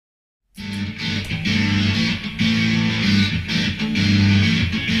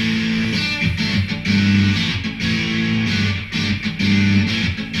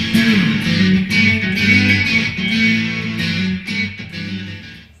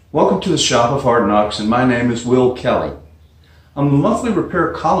Welcome to the Shop of Hard Knocks, and my name is Will Kelly. I'm a monthly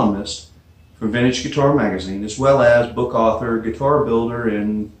repair columnist for Vintage Guitar Magazine, as well as book author, guitar builder,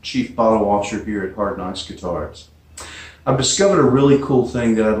 and chief bottle washer here at Hard Knocks Guitars. I've discovered a really cool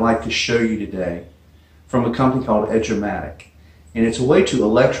thing that I'd like to show you today from a company called Etch-O-Matic. And it's a way to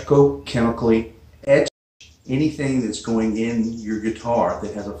electrochemically etch anything that's going in your guitar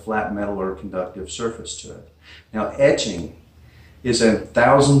that has a flat metal or conductive surface to it. Now, etching is a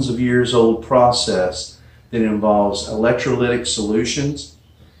thousands of years old process that involves electrolytic solutions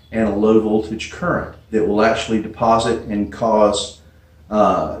and a low voltage current that will actually deposit and cause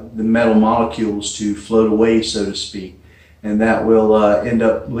the metal molecules to float away, so to speak, and that will end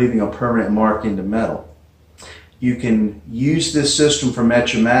up leaving a permanent mark into metal. You can use this system from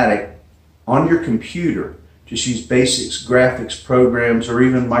Etch-O-Matic on your computer. Just use basics, graphics programs, or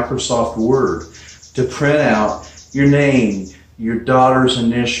even Microsoft Word to print out your name, your daughter's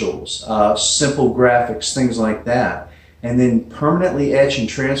initials, simple graphics, things like that, and then permanently etch and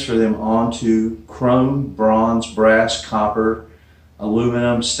transfer them onto chrome, bronze, brass, copper,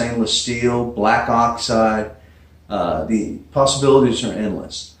 aluminum, stainless steel, black oxide. The possibilities are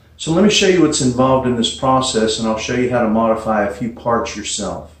endless. So let me show you what's involved in this process, and I'll show you how to modify a few parts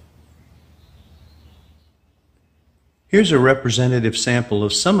yourself. Here's a representative sample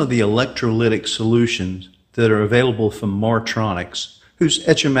of some of the electrolytic solutions that are available from Martronics, who's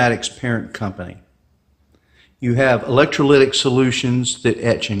Etch-O-Matic's parent company. You have electrolytic solutions that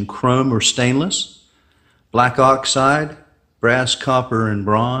etch in chrome or stainless, black oxide, brass, copper, and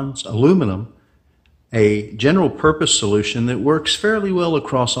bronze, aluminum, a general purpose solution that works fairly well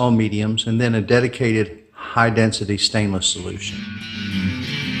across all mediums, and then a dedicated high density stainless solution.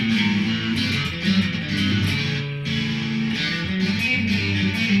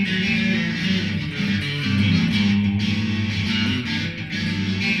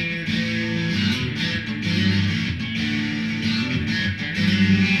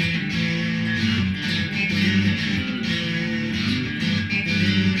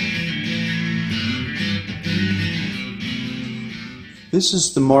 This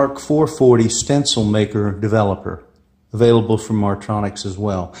is the Mark 440 stencil maker developer, available from Martronics as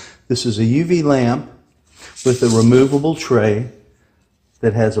well. This is a UV lamp with a removable tray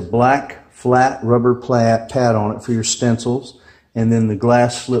that has a black flat rubber pad on it for your stencils, and then the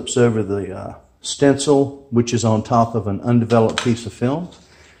glass flips over the stencil, which is on top of an undeveloped piece of film,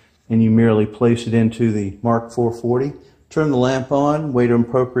 and you merely place it into the Mark 440, turn the lamp on, wait an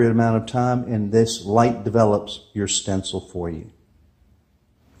appropriate amount of time, and this light develops your stencil for you.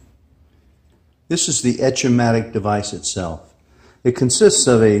 This is the Etch-O-Matic device itself. It consists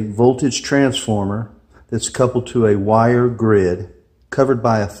of a voltage transformer that's coupled to a wire grid covered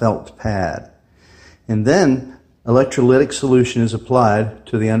by a felt pad. And then electrolytic solution is applied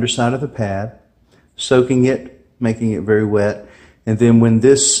to the underside of the pad, soaking it, making it very wet. And then when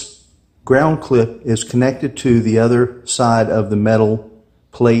this ground clip is connected to the other side of the metal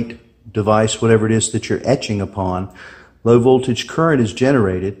plate, device, whatever it is that you're etching upon, low voltage current is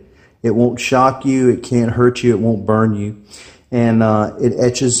generated. It won't shock you, it can't hurt you, it won't burn you, and it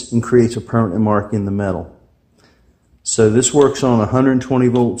etches and creates a permanent mark in the metal. So this works on 120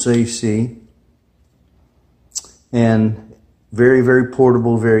 volts AC, and very, very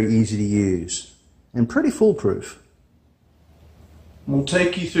portable, very easy to use, and pretty foolproof. We'll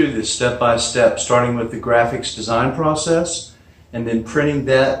take you through this step by step, starting with the graphics design process, and then printing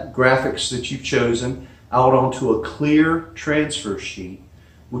that graphics that you've chosen out onto a clear transfer sheet,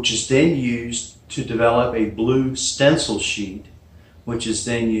 which is then used to develop a blue stencil sheet, which is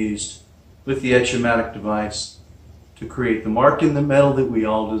then used with the Etch-O-Matic device to create the mark in the metal that we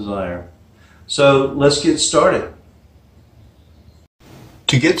all desire. So let's get started.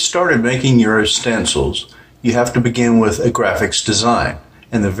 To get started making your stencils, you have to begin with a graphics design.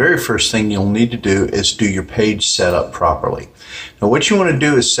 And the very first thing you'll need to do is do your page setup properly. Now what you want to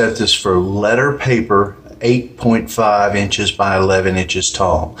do is set this for letter paper 8.5 inches by 11 inches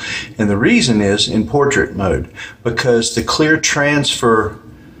tall. And the reason is in portrait mode, because the clear transfer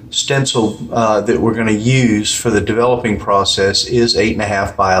stencil that we're going to use for the developing process is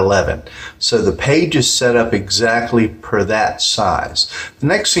 8.5 by 11. So the page is set up exactly per that size. The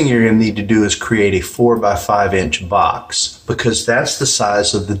next thing you're going to need to do is create a 4 by 5 inch box, because that's the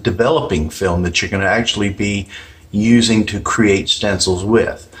size of the developing film that you're going to actually be using to create stencils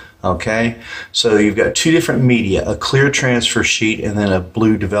with. Okay, so you've got two different media, a clear transfer sheet and then a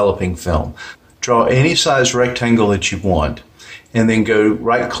blue developing film. Draw any size rectangle that you want, and then go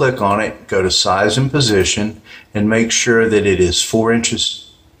right click on it, go to size and position, and make sure that it is 4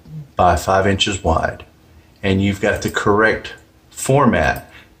 inches by 5 inches wide. And you've got the correct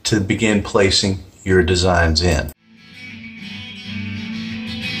format to begin placing your designs in.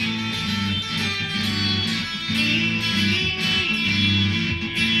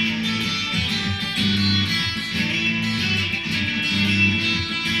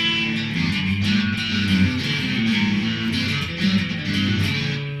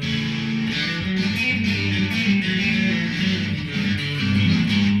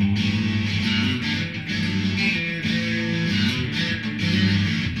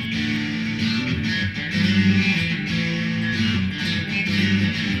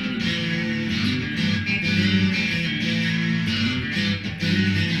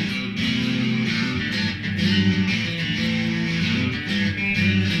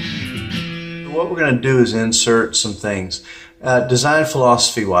 What we're going to do is insert some things. Design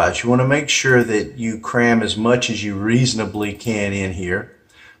philosophy wise, you want to make sure that you cram as much as you reasonably can in here,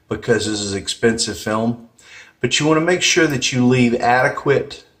 because this is expensive film. But you want to make sure that you leave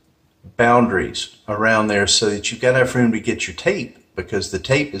adequate boundaries around there so that you've got enough room to get your tape, because the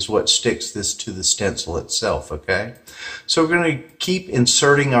tape is what sticks this to the stencil itself, okay? So we're going to keep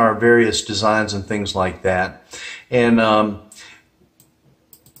inserting our various designs and things like that. And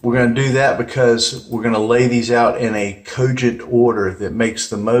we're going to do that because we're going to lay these out in a cogent order that makes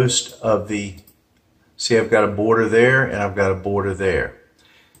the most of the, see, I've got a border there and I've got a border there.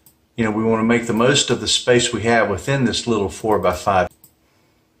 You know, we want to make the most of the space we have within this little 4x5.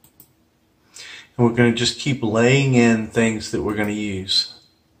 And we're going to just keep laying in things that we're going to use.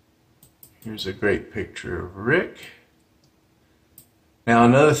 Here's a great picture of Rick. Now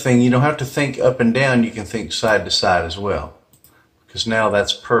another thing, you don't have to think up and down, you can think side to side as well. Because now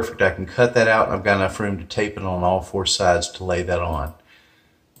that's perfect. I can cut that out and I've got enough room to tape it on all four sides to lay that on.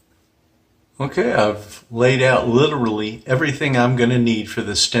 Okay, I've laid out literally everything I'm going to need for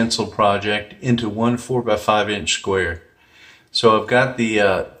the stencil project into one 4x5-inch square. So I've got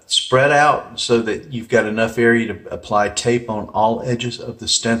the spread out so that you've got enough area to apply tape on all edges of the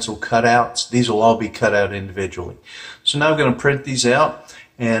stencil cutouts. These will all be cut out individually. So now I'm going to print these out,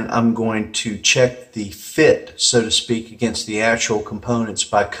 and I'm going to check the fit, so to speak, against the actual components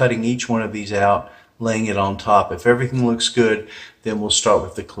by cutting each one of these out, laying it on top. If everything looks good, then we'll start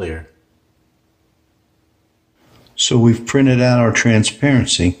with the clear. So we've printed out our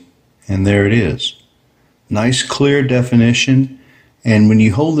transparency, and there it is. Nice clear definition, and when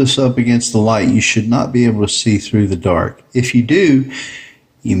you hold this up against the light, you should not be able to see through the dark. If you do,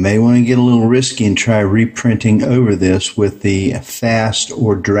 you may want to get a little risky and try reprinting over this with the fast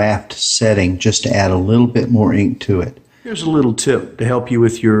or draft setting just to add a little bit more ink to it. Here's a little tip to help you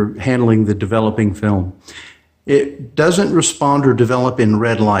with your handling the developing film. It doesn't respond or develop in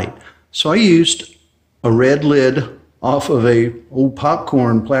red light. So I used a red lid off of a old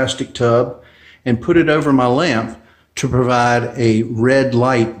popcorn plastic tub and put it over my lamp to provide a red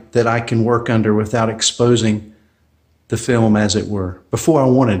light that I can work under without exposing the film, as it were, before I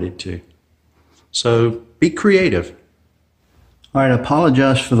wanted it to. So be creative. All right, I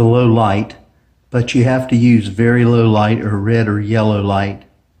apologize for the low light, but you have to use very low light or red or yellow light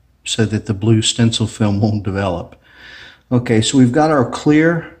so that the blue stencil film won't develop. Okay, so we've got our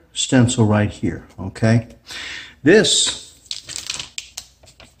clear stencil right here, okay? This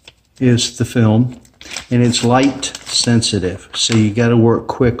is the film, and it's light sensitive, so you got to work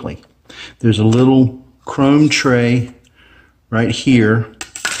quickly. There's a little chrome tray right here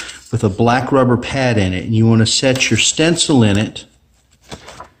with a black rubber pad in it, and you want to set your stencil in it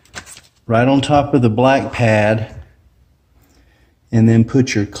right on top of the black pad, and then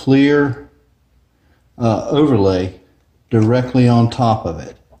put your clear overlay directly on top of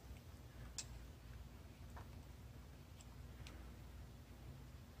it.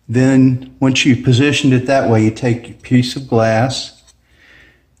 Then once you've positioned it that way, you take your piece of glass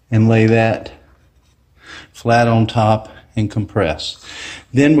and lay that flat on top and compress.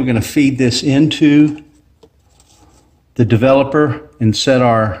 Then we're going to feed this into the developer and set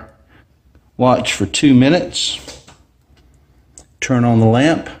our watch for 2 minutes. Turn on the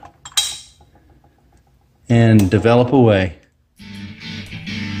lamp and develop away.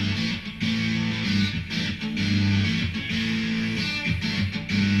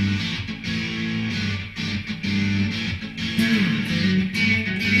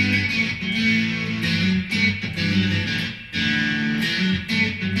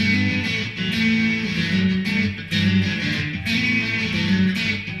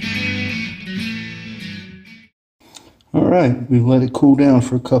 All right, we've let it cool down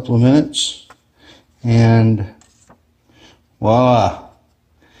for a couple of minutes, and voila,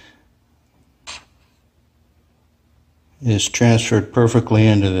 it's transferred perfectly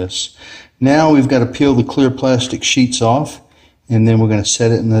into this. Now we've got to peel the clear plastic sheets off, and then we're going to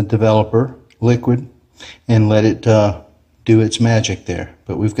set it in the developer liquid and let it do its magic there.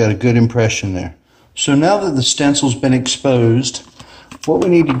 But we've got a good impression there. So now that the stencil's been exposed, what we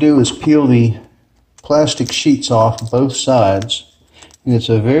need to do is peel the plastic sheets off both sides. And it's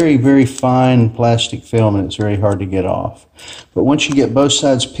a very, very fine plastic film, and it's very hard to get off. But once you get both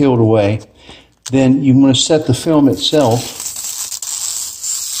sides peeled away, then you want to set the film itself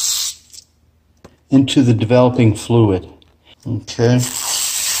into the developing fluid. Okay,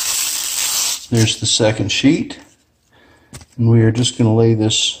 there's the second sheet. And we are just going to lay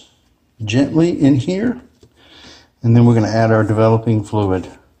this gently in here, and then we're going to add our developing fluid.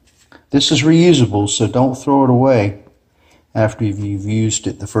 This is reusable, so don't throw it away after you've used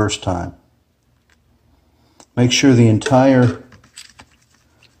it the first time. Make sure the entire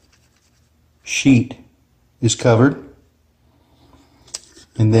sheet is covered,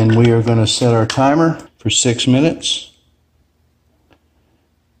 and then we are going to set our timer for 6 minutes,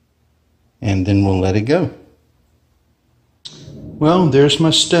 and then we'll let it go. Well, there's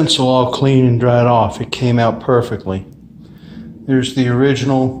my stencil all clean and dried off. It came out perfectly. There's the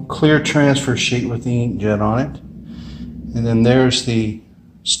original clear transfer sheet with the inkjet on it. And then there's the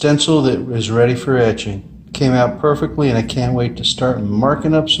stencil that is ready for etching. It came out perfectly, and I can't wait to start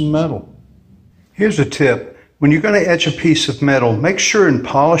marking up some metal. Here's a tip. When you're going to etch a piece of metal, make sure and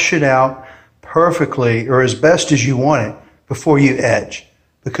polish it out perfectly, or as best as you want it, before you etch.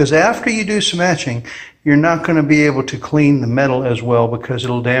 Because after you do some etching, you're not going to be able to clean the metal as well, because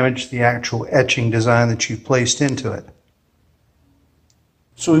it'll damage the actual etching design that you placed into it.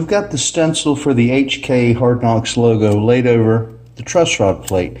 So we've got the stencil for the HK Hard Knocks logo laid over the truss rod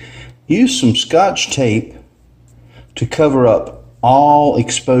plate. Use some Scotch tape to cover up all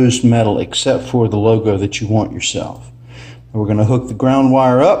exposed metal except for the logo that you want yourself. We're going to hook the ground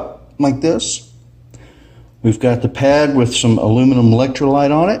wire up like this. We've got the pad with some aluminum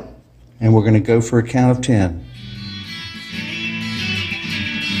electrolyte on it, and we're going to go for a count of 10.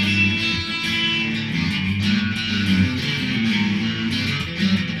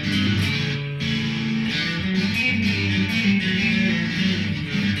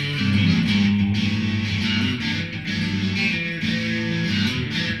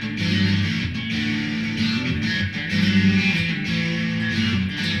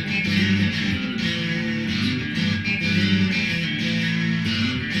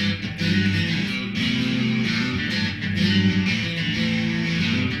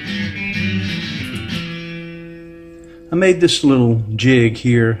 I made this little jig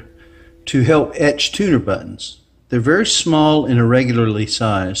here to help etch tuner buttons. They're very small and irregularly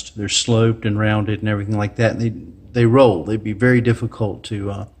sized. They're sloped and rounded and everything like that. And they roll. They'd be very difficult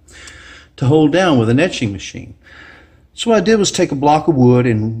to hold down with an etching machine. So what I did was take a block of wood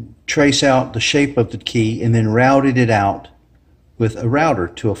and trace out the shape of the key, and then routed it out with a router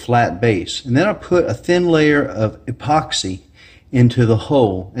to a flat base. And then I put a thin layer of epoxy into the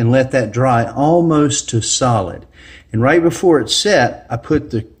hole and let that dry almost to solid. And right before it set, I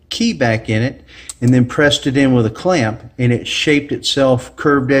put the key back in it and then pressed it in with a clamp, and it shaped itself,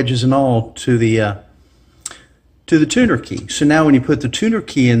 curved edges and all, to the tuner key. So now when you put the tuner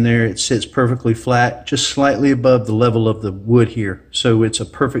key in there, it sits perfectly flat, just slightly above the level of the wood here. So it's a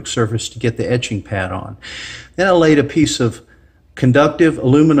perfect surface to get the etching pad on. Then I laid a piece of conductive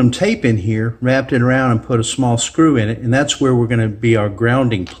aluminum tape in here, wrapped it around, and put a small screw in it, and that's where we're going to be our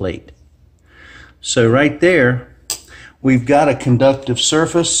grounding plate. So right there, we've got a conductive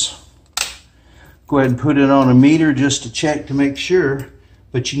surface. Go ahead and put it on a meter just to check to make sure,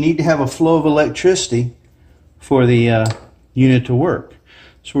 but you need to have a flow of electricity for the unit to work.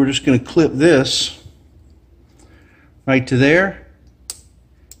 So we're just going to clip this right to there,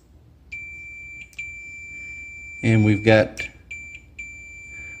 and we've got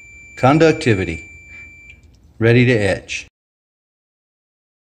conductivity ready to etch.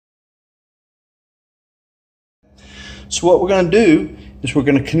 So what we're going to do is we're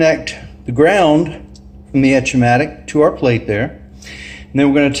going to connect the ground from the Etch-O-Matic to our plate there. And then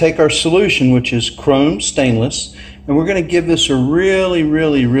we're going to take our solution, which is chrome stainless, and we're going to give this a really,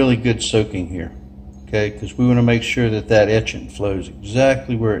 really, really good soaking here. Okay, because we want to make sure that that etchant flows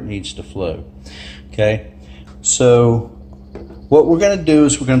exactly where it needs to flow. Okay, so what we're going to do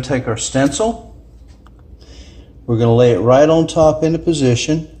is we're going to take our stencil, we're going to lay it right on top into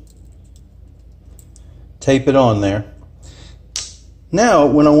position, tape it on there. Now,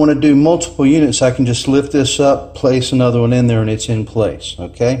 when I want to do multiple units, I can just lift this up, place another one in there, and it's in place,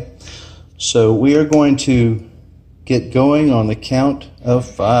 okay? So we are going to get going on the count of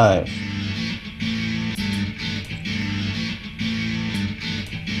 5.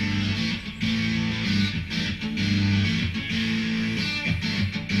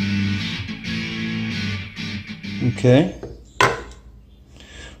 Okay,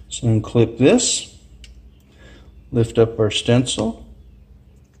 so unclip this, lift up our stencil,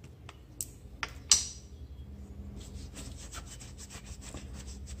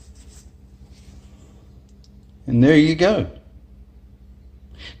 and there you go.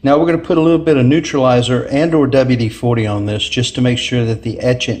 Now we're going to put a little bit of neutralizer and or WD-40 on this just to make sure that the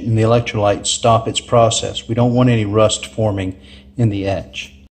etchant and the electrolyte stop its process. We don't want any rust forming in the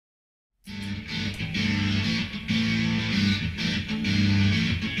etch.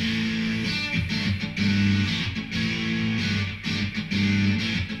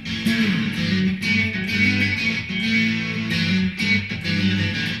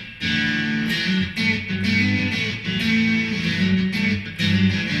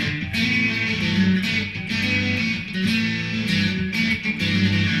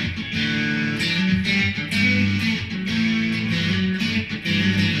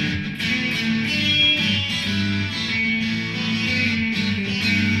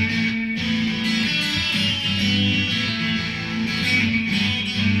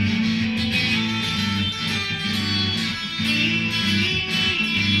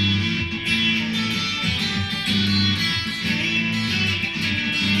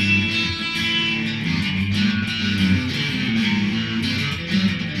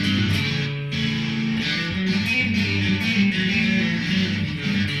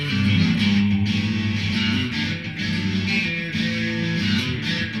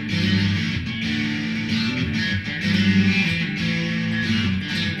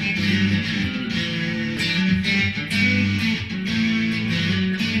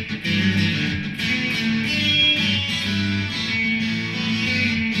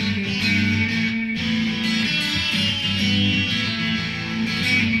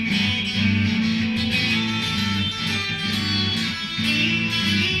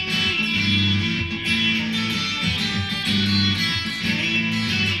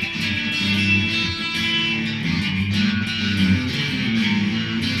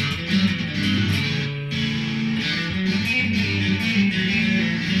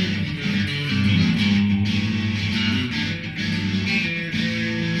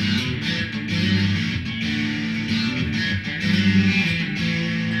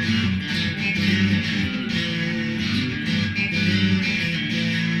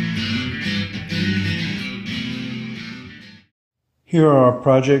 Here are our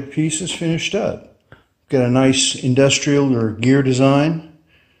project pieces finished up. Got a nice industrial or gear design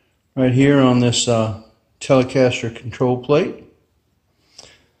right here on this Telecaster control plate.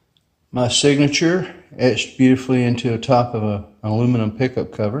 My signature etched beautifully into the top of an aluminum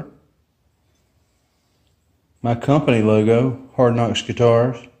pickup cover. My company logo, Hard Knocks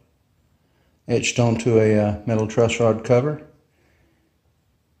Guitars, etched onto a metal truss rod cover.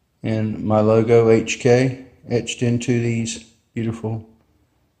 And my logo, HK, etched into these beautiful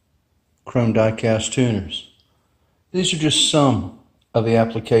chrome die-cast tuners. These are just some of the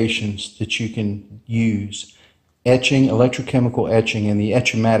applications that you can use. Etching, electrochemical etching, and the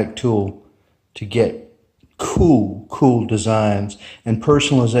Etch-O-Matic tool to get cool designs and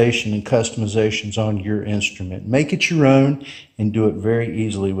personalization and customizations on your instrument. Make it your own and do it very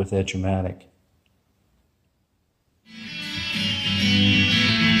easily with Etch-O-Matic.